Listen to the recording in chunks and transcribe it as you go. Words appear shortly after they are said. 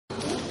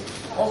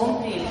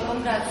Ovom prilikom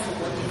grad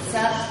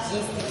Subotica,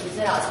 Institut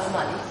za razvoj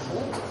mladih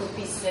Kult,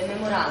 potpisuje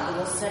memorandum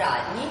o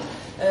saradnji.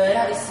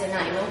 Radi se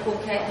naime o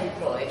konkretnom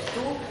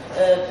projektu,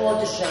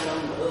 podržanom,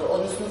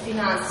 odnosno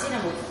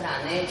finansiranom od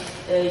strane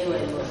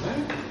UN,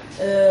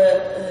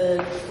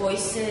 koji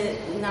se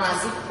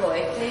naziv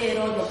projekta je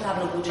rodno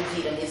pravno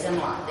budžetiranje za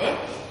mlade.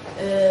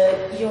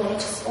 I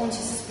on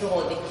će se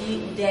sprovoditi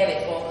u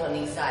 9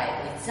 lokalnih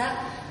zajednica,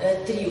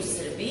 3 u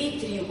Srbiji,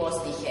 3 u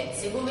Bosni i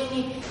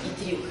Hercegovini i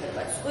 3 u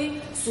Hrvatskoj.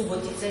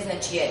 Subotica je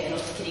znači jedan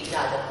od 3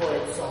 grada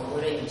pored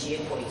Sombora i Inđije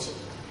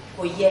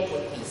koji je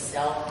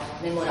potpisao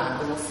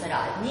memorandum o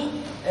saradnji.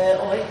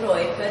 Ovaj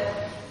projekat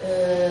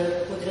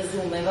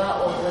podrazumeva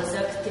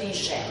odlazak 3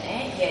 žene,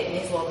 jedne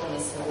iz lokalne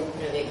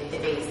samouprave i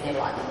 2 iz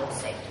nevladinog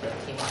sektora,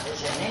 3 mlade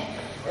žene,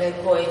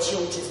 koje će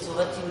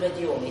učestvovati u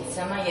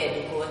radionicama i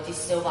edukovati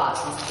se o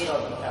važnosti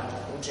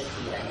rodnopravnog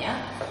budžetiranja,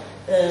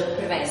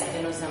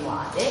 prvenstveno za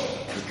mlade,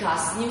 i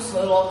kasnije u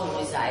svojoj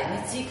lokalnoj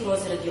zajednici kroz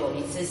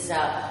radionice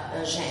za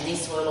žene iz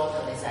svoje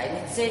lokalne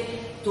zajednice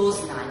to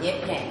znanje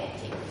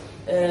preneti.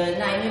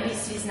 Naime, vi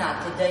svi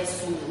znate da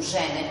su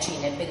žene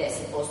čine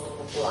 50%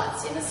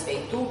 populacije na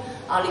svetu,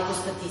 ali po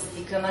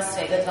statistikama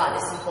svega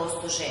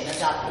 20% žena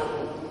zapravo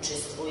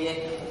učestvuje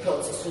u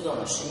procesu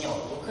donošenja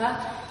odluka.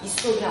 Iz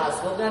tog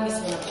razloga mi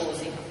smo na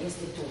poziv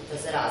Instituta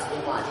za razvoj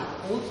mladih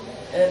Kult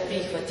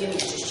prihvatili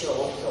učešće u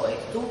ovom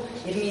projektu,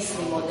 jer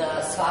mislimo da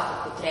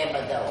svakako treba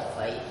da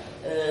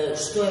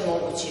što je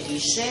moguće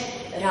više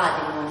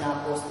radimo na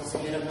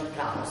postizanju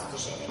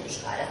ravnopravnosti žene i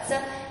muškaraca.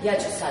 Ja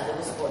ću sada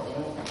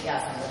gospodinu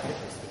Jasninu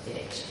prepustiti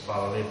reč.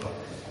 Hvala lijepa.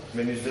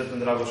 Meni je izuzetno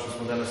drago što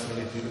smo danas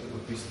imali priliku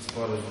potpisati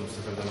sporazum sa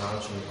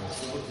gradonačelnikom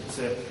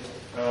Subotice,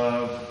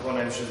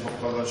 ponajviše zbog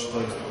toga što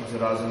Institut za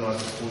razvoj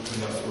mladih Kult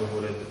ima svoj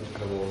ured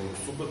upravo u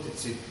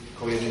Subotici,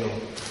 kao jedinom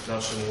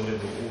našem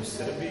uredu u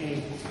Srbiji.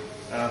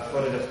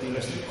 Pored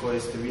aktivnosti koje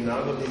ste vi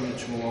naveli, mi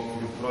ćemo u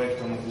okviru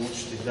projekta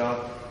omogućiti da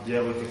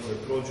djevojke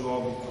koje prođu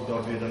obuku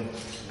dobiju jedan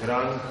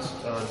grant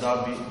da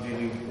bi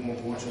bili u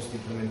mogućnosti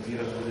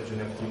implementirati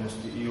određene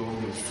aktivnosti i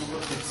ovdje u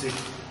Subotici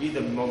i da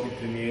bi mogli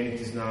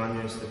primijeniti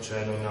znanje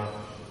stečeno na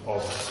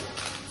obuci.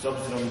 S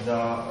obzirom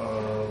da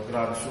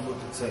grad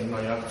Subotica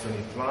ima i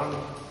akcioni plan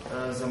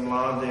za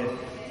mlade,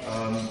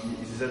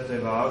 izuzetno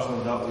je važno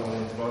da u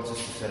ovom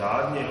procesu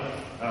saradnje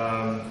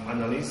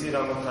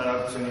analiziramo taj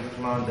akcioni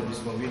plan da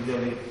bismo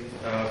vidjeli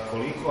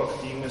koliko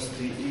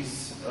aktivnosti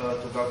iz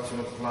tog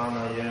akcionog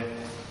plana je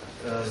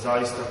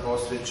zaista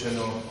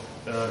posvećeno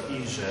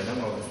i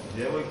ženama, odnosno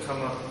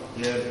djevojkama,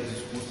 jer iz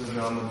iskustva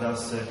znamo da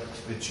se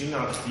većina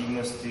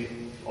aktivnosti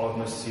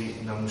odnosi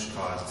na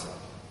muškarce.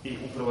 I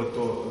upravo je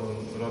to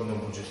rodno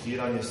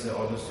budžetiranje se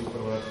odnosi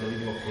upravo da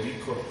vidimo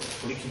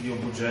koliki dio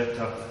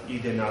budžeta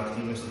ide na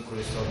aktivnosti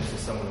koje se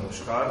odnose samo na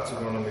muškarce,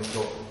 uglavnom je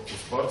to u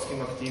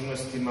sportskim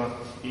aktivnostima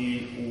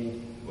i u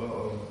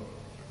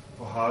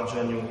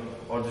pohađanju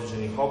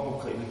određenih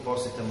obuka ili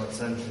posjetama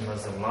centrima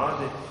za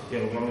mlade,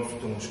 jer uglavnom su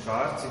to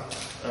muškarci.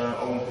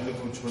 Ovom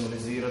prilikom ćemo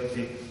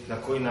analizirati na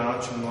koji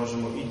način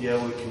možemo i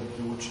djevojke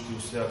uključiti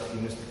u sve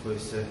aktivnosti koje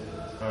se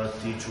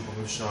tiču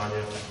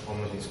poboljšanja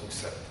omladinskog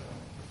sektora.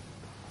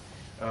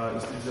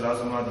 Institut za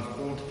razvoj mladih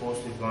Kult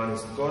postoji 12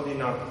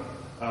 godina,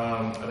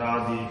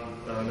 radi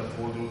na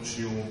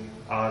području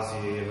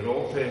Azije i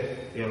Evrope,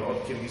 jer od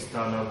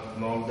Kirgistana,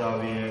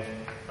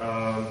 Moldavije,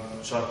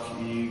 čak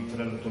i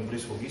trenutno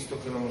Bliskog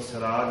istoka imamo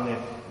saradnje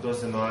do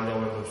zemalja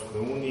u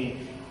Evropskoj uniji.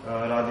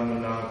 Radimo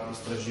na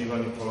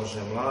istraživanju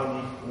položaja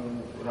mladih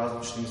u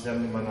različitim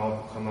zemljama, na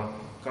obukama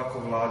kako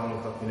vladinog,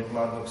 tako i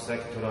nevladinog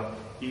sektora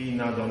i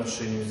na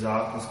donošenju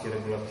zakonske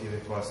regulative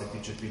koja se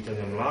tiče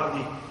pitanja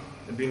mladih.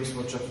 Bili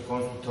smo čak i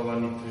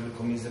konsultovani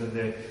prilikom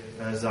izrade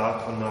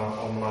zakona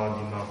o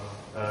mladima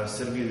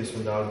Srbije, gdje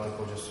smo dali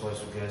također svoje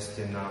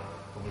sugestije na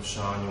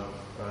poboljšanju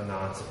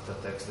nacrta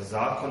teksta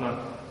zakona.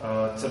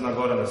 Crna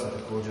Gora nas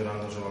je također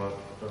angažovala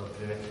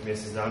prije nekih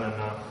mjesec dana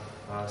na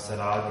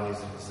saradnji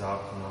izradi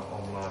zakona o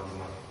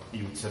mladima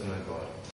i u Crnoj Gori.